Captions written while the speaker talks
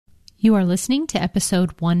You are listening to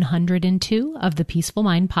episode 102 of the Peaceful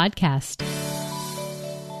Mind Podcast.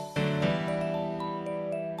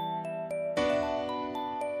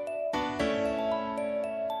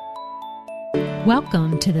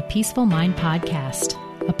 Welcome to the Peaceful Mind Podcast,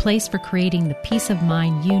 a place for creating the peace of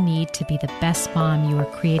mind you need to be the best mom you were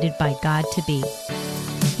created by God to be.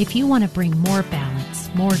 If you want to bring more balance,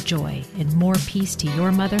 more joy, and more peace to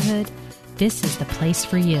your motherhood, this is the place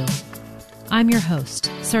for you. I'm your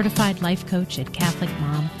host, certified life coach and Catholic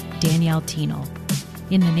mom, Danielle Tienel.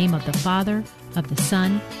 In the name of the Father, of the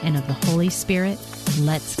Son, and of the Holy Spirit,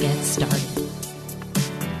 let's get started.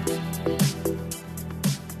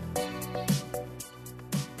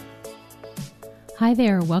 Hi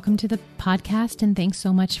there, welcome to the podcast, and thanks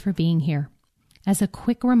so much for being here. As a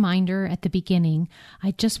quick reminder at the beginning,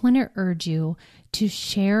 I just want to urge you to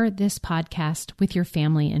share this podcast with your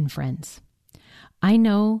family and friends. I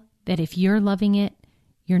know that if you're loving it,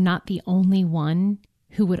 you're not the only one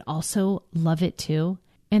who would also love it too.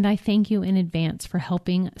 And I thank you in advance for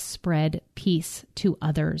helping spread peace to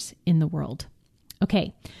others in the world.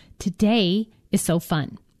 Okay, today is so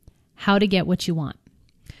fun. How to get what you want.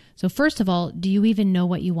 So first of all, do you even know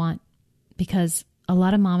what you want? Because a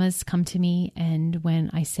lot of mamas come to me, and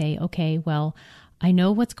when I say, okay, well, I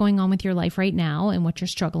know what's going on with your life right now and what you're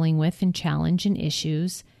struggling with and challenge and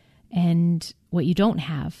issues and what you don't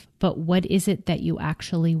have, but what is it that you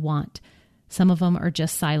actually want? Some of them are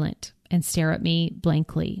just silent and stare at me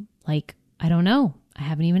blankly, like, I don't know. I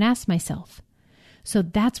haven't even asked myself. So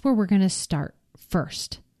that's where we're going to start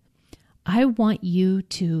first. I want you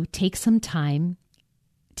to take some time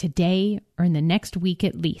today or in the next week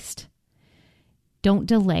at least. Don't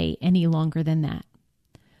delay any longer than that.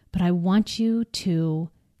 But I want you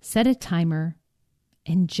to set a timer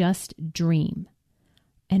and just dream.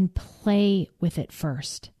 And play with it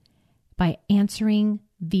first by answering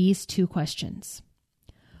these two questions.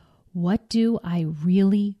 What do I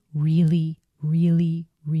really, really, really,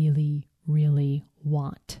 really, really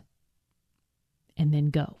want? And then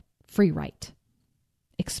go. Free write.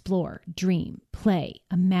 Explore, dream, play,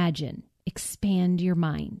 imagine, expand your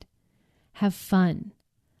mind. Have fun.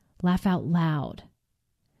 Laugh out loud.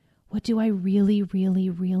 What do I really, really,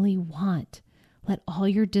 really want? Let all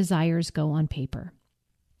your desires go on paper.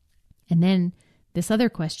 And then this other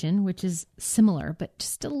question, which is similar, but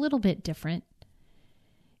just a little bit different,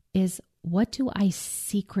 is what do I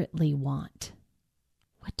secretly want?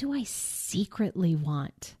 What do I secretly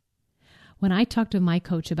want? When I talked to my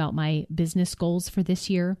coach about my business goals for this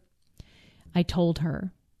year, I told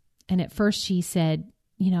her, and at first she said,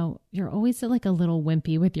 you're always like a little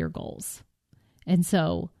wimpy with your goals. And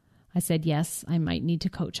so I said, yes, I might need to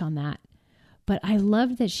coach on that. But I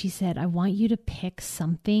loved that she said, I want you to pick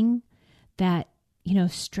something that,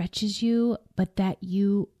 stretches you, but that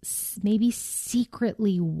you maybe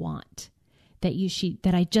secretly want,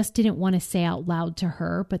 that I just didn't want to say out loud to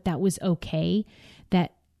her, but that was okay,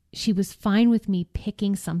 that she was fine with me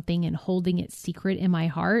picking something and holding it secret in my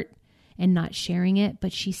heart and not sharing it.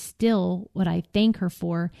 But she still, what I thank her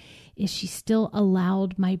for is she still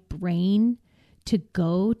allowed my brain to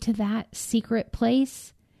go to that secret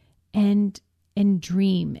place and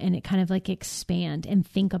dream, and it kind of like expand and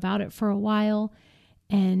think about it for a while.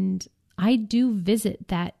 And I do visit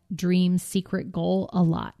that dream secret goal a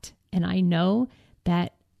lot. And I know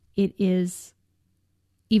that it is,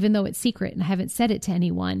 even though it's secret and I haven't said it to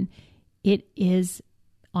anyone, it is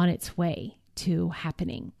on its way to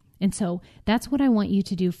happening. And so that's what I want you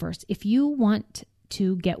to do first. If you want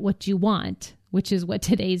to get what you want, which is what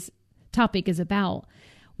today's topic is about,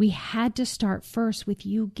 we had to start first with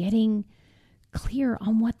you getting clear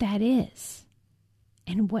on what that is,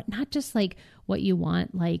 and what, not just like what you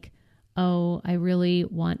want, like, oh, I really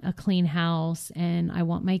want a clean house and I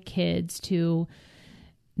want my kids to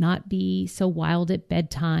not be so wild at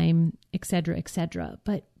bedtime, etc., etc.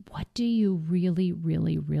 But what do you really,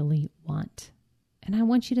 really, really want? And I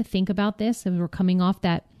want you to think about this as we're coming off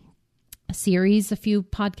that series a few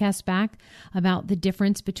podcasts back about the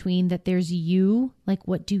difference between that there's you, like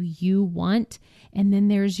what do you want? And then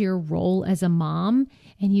there's your role as a mom.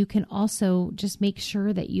 And you can also just make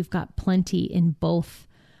sure that you've got plenty in both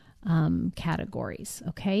categories.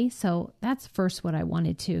 Okay. So that's first what I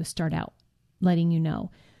wanted to start out letting you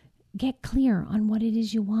know. Get clear on what it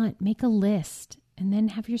is you want. Make a list and then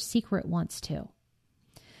have your secret wants too.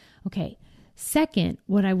 Okay. Second,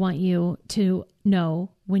 what I want you to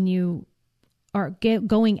know when you are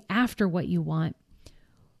going after what you want,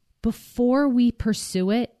 before we pursue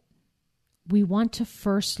it, we want to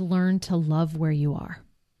first learn to love where you are.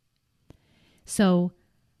 So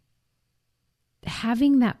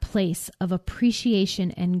having that place of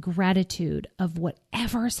appreciation and gratitude of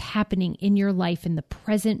whatever's happening in your life in the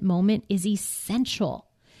present moment is essential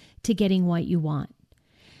to getting what you want.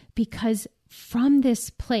 Because from this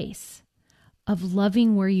place of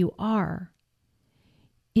loving where you are,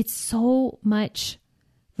 it's so much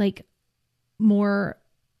like more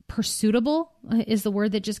pursuitable is the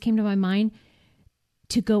word that just came to my mind,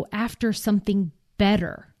 to go after something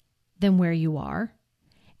better than where you are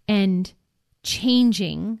and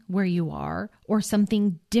changing where you are, or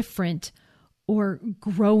something different, or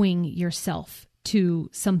growing yourself to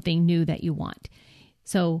something new that you want.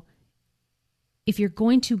 So if you're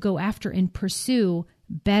going to go after and pursue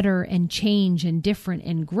better and change and different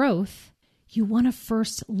and growth, you want to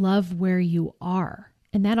first love where you are.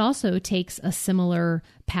 And that also takes a similar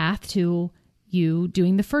path to you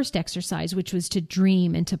doing the first exercise, which was to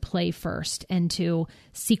dream and to play first and to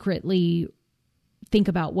secretly think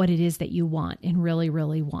about what it is that you want and really,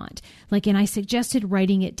 really want. And I suggested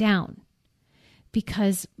writing it down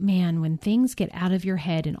because, man, when things get out of your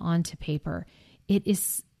head and onto paper,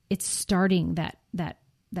 it's starting that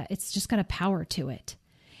it's just got a power to it.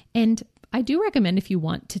 And I do recommend, if you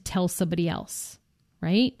want, to tell somebody else,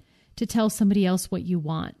 right? To tell somebody else what you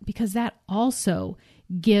want, because that also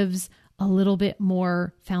gives a little bit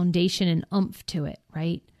more foundation and oomph to it,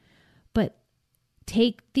 right? But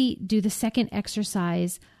do the second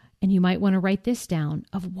exercise, and you might want to write this down,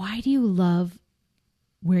 of why do you love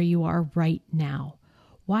where you are right now?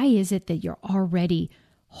 Why is it that you're already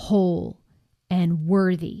whole and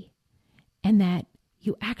worthy, and that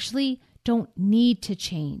you actually don't need to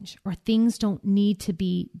change, or things don't need to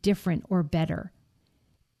be different or better,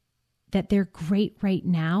 that they're great right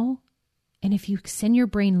now? And if you send your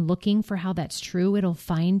brain looking for how that's true, it'll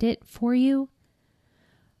find it for you.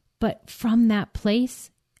 But from that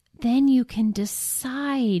place, then you can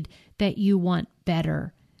decide that you want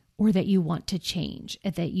better, or that you want to change,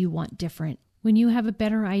 that you want different. When you have a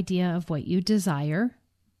better idea of what you desire,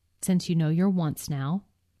 since you know your wants now,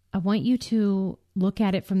 I want you to look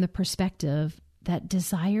at it from the perspective that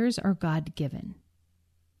desires are God-given,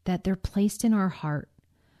 that they're placed in our heart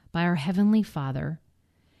by our Heavenly Father,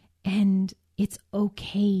 and it's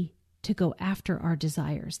okay to go after our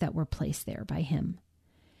desires that were placed there by Him.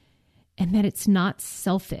 And that it's not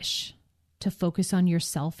selfish to focus on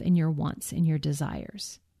yourself and your wants and your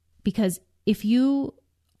desires. Because if you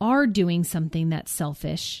are doing something that's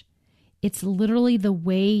selfish, it's literally the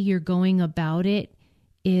way you're going about it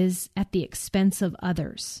is at the expense of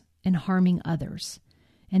others and harming others.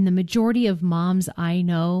 And the majority of moms I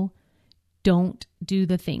know don't do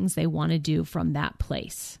the things they want to do from that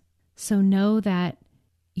place. So know that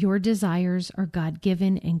your desires are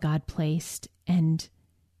God-given and God-placed, and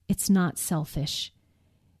it's not selfish,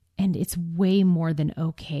 and it's way more than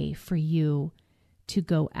okay for you to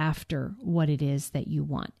go after what it is that you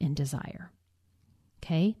want and desire.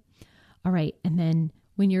 Okay? All right. And then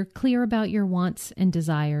when you're clear about your wants and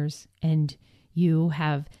desires, and you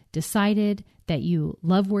have decided that you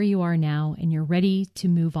love where you are now and you're ready to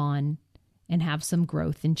move on and have some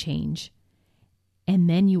growth and change, and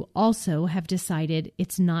then you also have decided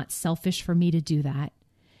it's not selfish for me to do that,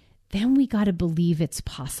 then we got to believe it's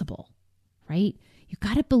possible, right? You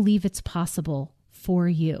got to believe it's possible for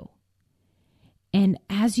you. And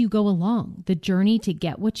as you go along the journey to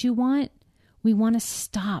get what you want, we want to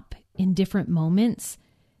stop in different moments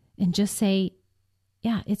and just say,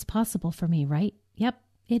 yeah, it's possible for me, right? Yep,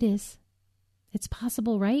 it is. It's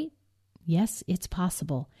possible, right? Yes, it's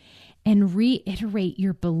possible. And reiterate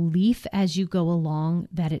your belief as you go along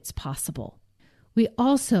that it's possible. We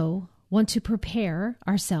also want to prepare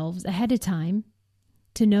ourselves ahead of time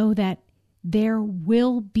to know that there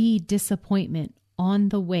will be disappointment on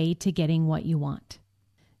the way to getting what you want.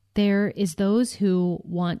 There is those who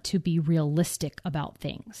want to be realistic about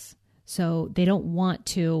things. So they don't want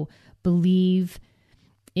to believe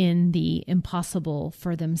in the impossible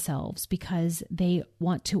for themselves because they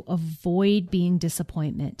want to avoid being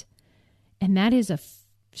disappointment. And that is a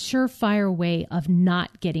surefire way of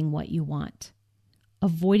not getting what you want.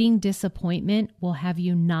 Avoiding disappointment will have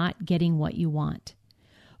you not getting what you want.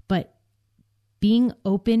 But being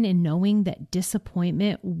open and knowing that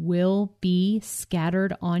disappointment will be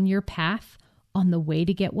scattered on your path on the way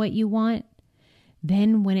to get what you want,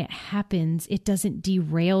 then when it happens, it doesn't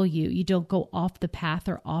derail you. You don't go off the path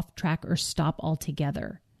or off track or stop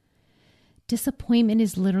altogether. Disappointment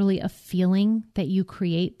is literally a feeling that you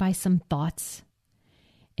create by some thoughts.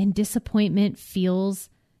 And disappointment feels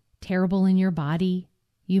terrible in your body.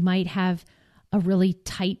 You might have a really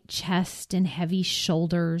tight chest and heavy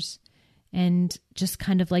shoulders and just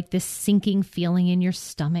kind of like this sinking feeling in your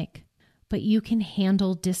stomach. but you can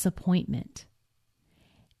handle disappointment.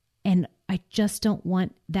 And I just don't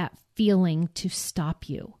want that feeling to stop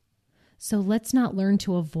you. So let's not learn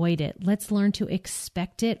to avoid it. Let's learn to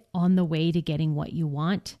expect it on the way to getting what you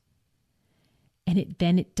want. And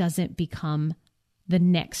then it doesn't become the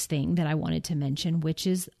next thing that I wanted to mention, which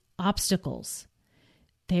is obstacles.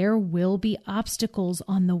 There will be obstacles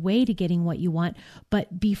on the way to getting what you want,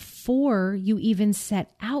 but before you even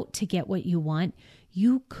set out to get what you want,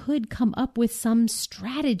 you could come up with some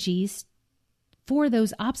strategies for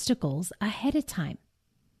those obstacles ahead of time,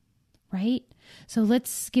 right? So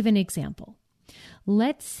let's give an example.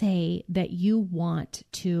 Let's say that you want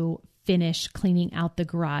to finish cleaning out the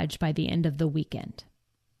garage by the end of the weekend.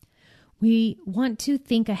 We want to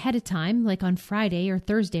think ahead of time, like on Friday or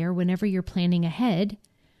Thursday or whenever you're planning ahead,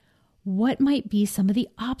 what might be some of the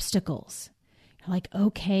obstacles? You're like,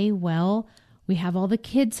 okay, well, we have all the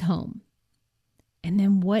kids home. And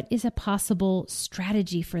then what is a possible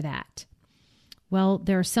strategy for that? Well,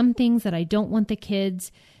 there are some things that I don't want the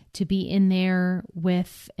kids to be in there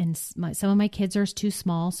with, and some of my kids are too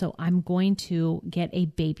small, so I'm going to get a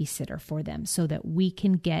babysitter for them so that we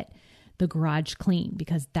can get the garage clean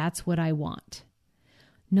because that's what I want.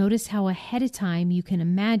 Notice how ahead of time you can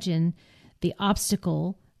imagine the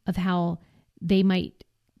obstacle of how they might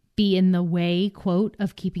be in the way, quote,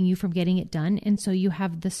 of keeping you from getting it done. And so you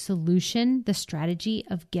have the solution, the strategy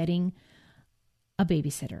of getting a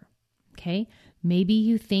babysitter. Okay. Maybe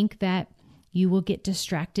you think that you will get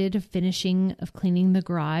distracted of cleaning the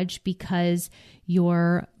garage because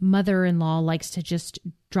your mother-in-law likes to just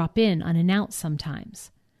drop in unannounced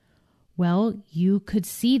sometimes. Well, you could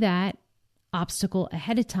see that obstacle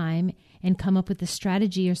ahead of time and come up with a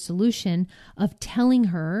strategy or solution of telling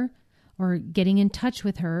her or getting in touch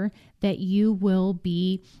with her that you will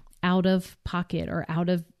be out of pocket or out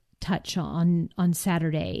of touch on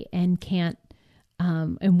Saturday and can't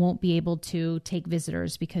and won't be able to take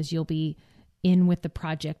visitors because you'll be in with the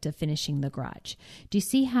project of finishing the garage. Do you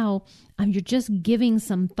see how you're just giving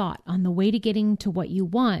some thought on the way to getting to what you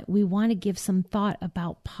want? We want to give some thought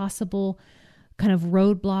about possible kind of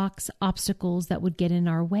roadblocks, obstacles that would get in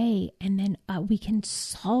our way, and then we can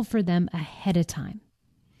solve for them ahead of time.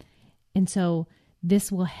 And so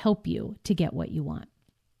this will help you to get what you want.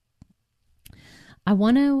 I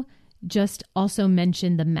want to just also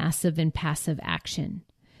mention the massive and passive action,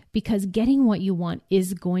 because getting what you want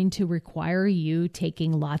is going to require you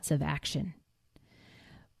taking lots of action.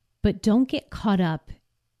 But don't get caught up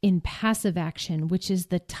in passive action, which is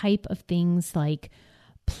the type of things like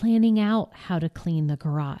planning out how to clean the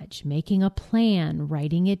garage, making a plan,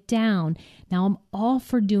 writing it down. Now, I'm all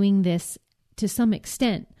for doing this to some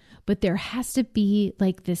extent, but there has to be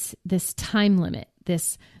like this time limit,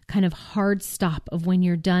 this kind of hard stop of when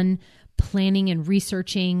you're done planning and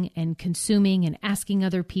researching and consuming and asking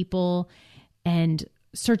other people and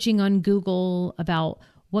searching on Google about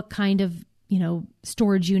what kind of,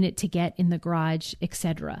 storage unit to get in the garage,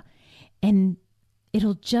 etc. And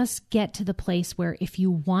it'll just get to the place where if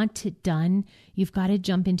you want it done, you've got to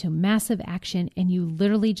jump into massive action, and you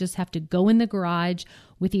literally just have to go in the garage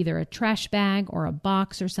with either a trash bag or a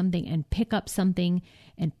box or something and pick up something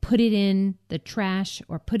and put it in the trash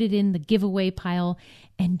or put it in the giveaway pile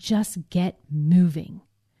and just get moving.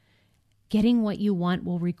 Getting what you want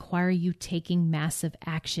will require you taking massive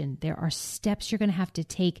action. There are steps you're going to have to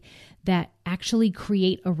take that actually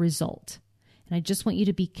create a result. And I just want you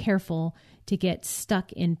to be careful to get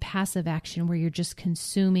stuck in passive action where you're just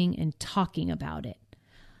consuming and talking about it.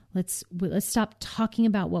 Let's stop talking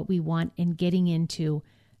about what we want and getting into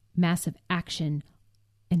massive action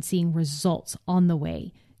and seeing results on the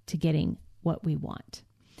way to getting what we want.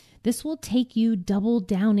 This will take you double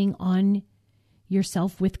downing on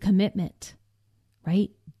yourself with commitment,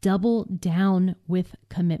 right? Double down with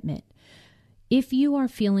commitment. If you are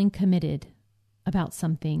feeling committed about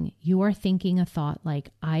something, you are thinking a thought like,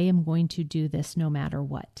 I am going to do this no matter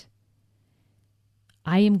what.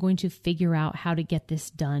 I am going to figure out how to get this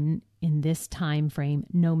done in this time frame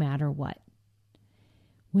no matter what.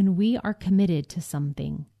 When we are committed to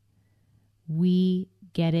something, we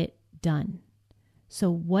get it done. So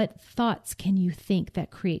what thoughts can you think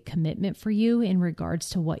that create commitment for you in regards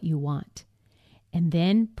to what you want? And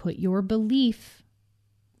then put your belief,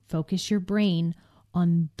 focus your brain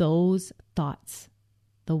on those thoughts,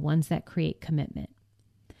 the ones that create commitment.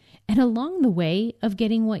 And along the way of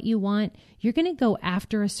getting what you want, you're going to go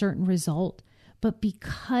after a certain result, but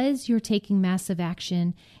because you're taking massive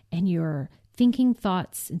action and you're thinking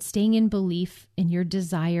thoughts and staying in belief in your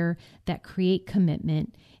desire that create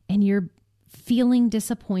commitment, and you're feeling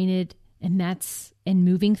disappointed and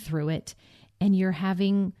moving through it, and you're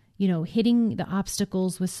having, hitting the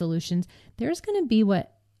obstacles with solutions, there's going to be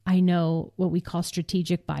what we call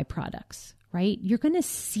strategic byproducts, right? You're going to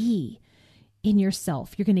see in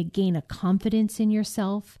yourself, you're going to gain a confidence in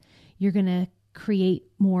yourself. You're going to create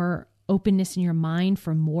more openness in your mind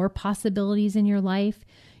for more possibilities in your life.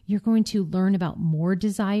 You're going to learn about more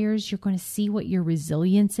desires. You're going to see what your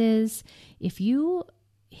resilience is. If you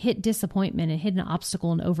hit disappointment and hit an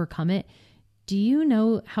obstacle and overcome it, do you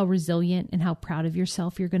know how resilient and how proud of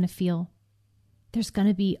yourself you're going to feel? There's going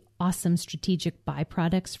to be awesome strategic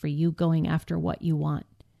byproducts for you going after what you want.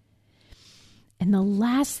 And the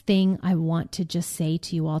last thing I want to just say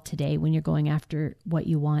to you all today when you're going after what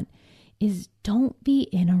you want is don't be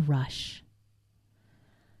in a rush.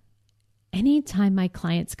 Anytime my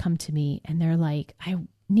clients come to me and they're like, I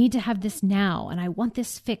need to have this now and I want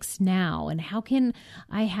this fixed now, and how can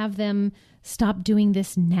I have them stop doing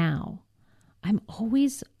this now? I'm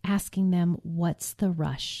always asking them, what's the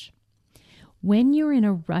rush? When you're in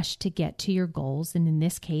a rush to get to your goals, and in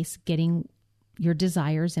this case, getting your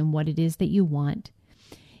desires and what it is that you want,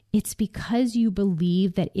 it's because you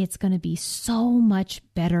believe that it's going to be so much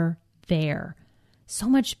better there, so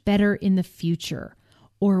much better in the future,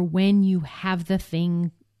 or when you have the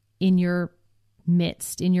thing in your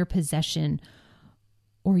midst, in your possession,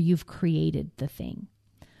 or you've created the thing.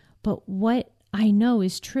 But what I know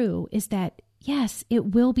is true is that, yes, it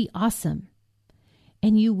will be awesome,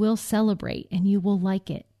 and you will celebrate, and you will like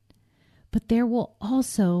it. But there will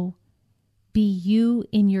also be you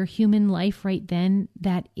in your human life right then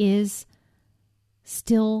that is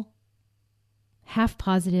still half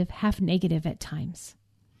positive, half negative at times.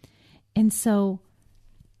 And so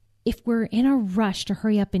if we're in a rush to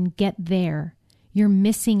hurry up and get there, you're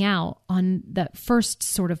missing out on the first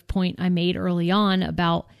sort of point I made early on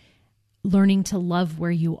about learning to love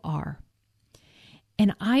where you are.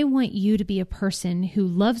 And I want you to be a person who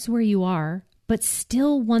loves where you are, but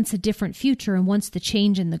still wants a different future and wants the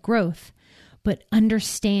change and the growth, but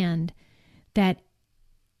understand that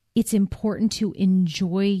it's important to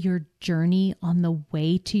enjoy your journey on the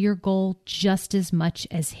way to your goal just as much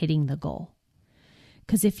as hitting the goal.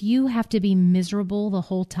 Because if you have to be miserable the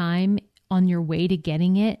whole time on your way to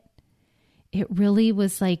getting it, it really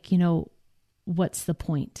was like, what's the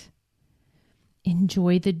point?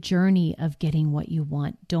 Enjoy the journey of getting what you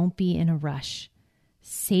want. Don't be in a rush.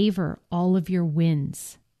 Savor all of your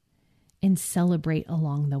wins and celebrate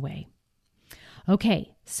along the way.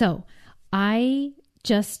 Okay, so I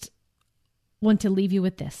just want to leave you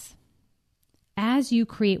with this. As you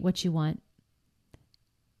create what you want,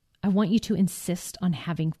 I want you to insist on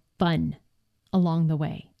having fun along the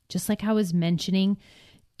way. Just like I was mentioning,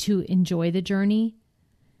 to enjoy the journey,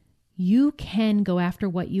 you can go after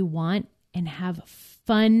what you want and have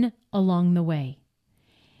fun along the way.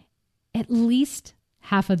 At least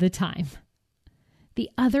half of the time. The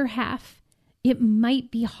other half, it might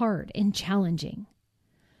be hard and challenging,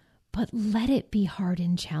 but let it be hard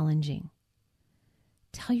and challenging.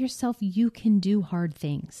 Tell yourself you can do hard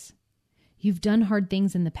things. You've done hard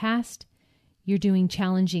things in the past. You're doing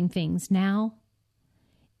challenging things now.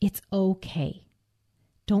 It's okay.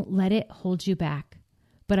 Don't let it hold you back.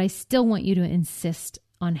 But I still want you to insist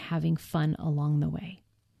on having fun along the way.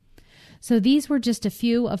 So these were just a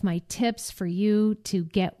few of my tips for you to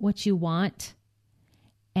get what you want.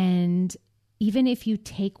 And even if you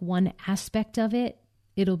take one aspect of it,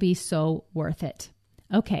 it'll be so worth it.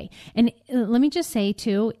 Okay. And let me just say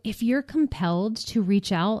too, if you're compelled to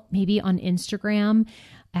reach out, maybe on Instagram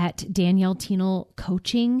at Danielle Thienel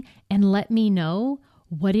Coaching, and let me know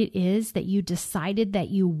what it is that you decided that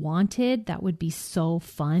you wanted, that would be so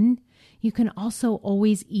fun. You can also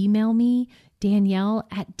always email me, Danielle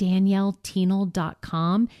at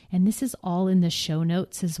daniellethienel.com. And this is all in the show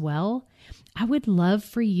notes as well. I would love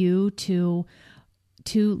for you to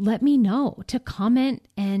let me know, to comment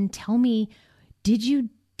and tell me, did you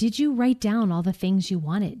write down all the things you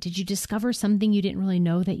wanted? Did you discover something you didn't really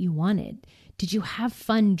know that you wanted? Did you have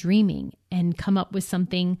fun dreaming and come up with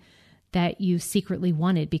something that you secretly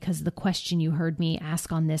wanted because of the question you heard me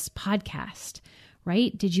ask on this podcast,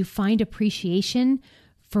 right? Did you find appreciation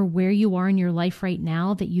for where you are in your life right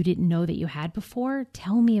now that you didn't know that you had before?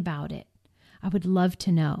 Tell me about it. I would love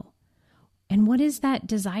to know. And what is that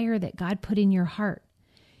desire that God put in your heart?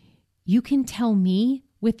 You can tell me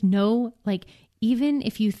with no, even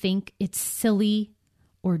if you think it's silly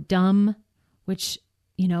or dumb, which,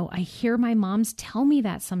 I hear my moms tell me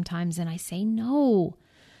that sometimes, and I say, no,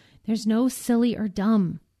 there's no silly or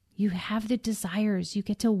dumb. You have the desires. You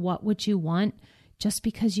get to what you want just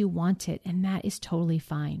because you want it, and that is totally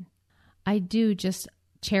fine. I do just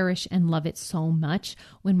cherish and love it so much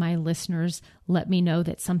when my listeners let me know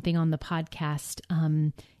that something on the podcast,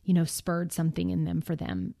 spurred something in them for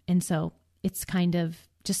them. And so it's kind of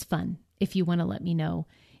just fun if you want to let me know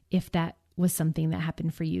if that was something that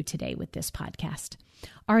happened for you today with this podcast.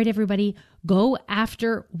 All right, everybody, go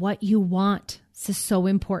after what you want. This is so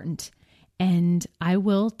important. And I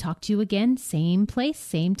will talk to you again, same place,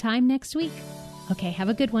 same time next week. Okay, have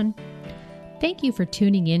a good one. Thank you for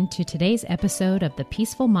tuning in to today's episode of the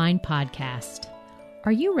Peaceful Mind Podcast.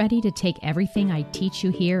 Are you ready to take everything I teach you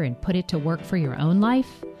here and put it to work for your own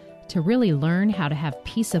life? To really learn how to have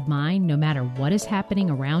peace of mind no matter what is happening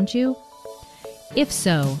around you? If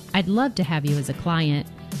so, I'd love to have you as a client.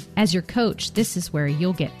 As your coach, this is where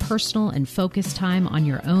you'll get personal and focused time on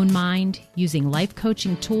your own mind using life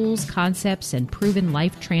coaching tools, concepts, and proven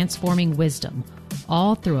life-transforming wisdom,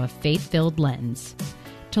 all through a faith-filled lens.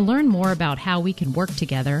 To learn more about how we can work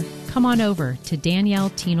together, come on over to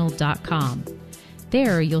DanielleTienel.com.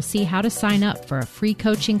 There, you'll see how to sign up for a free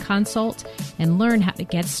coaching consult and learn how to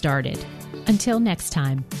get started. Until next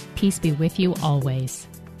time, peace be with you always.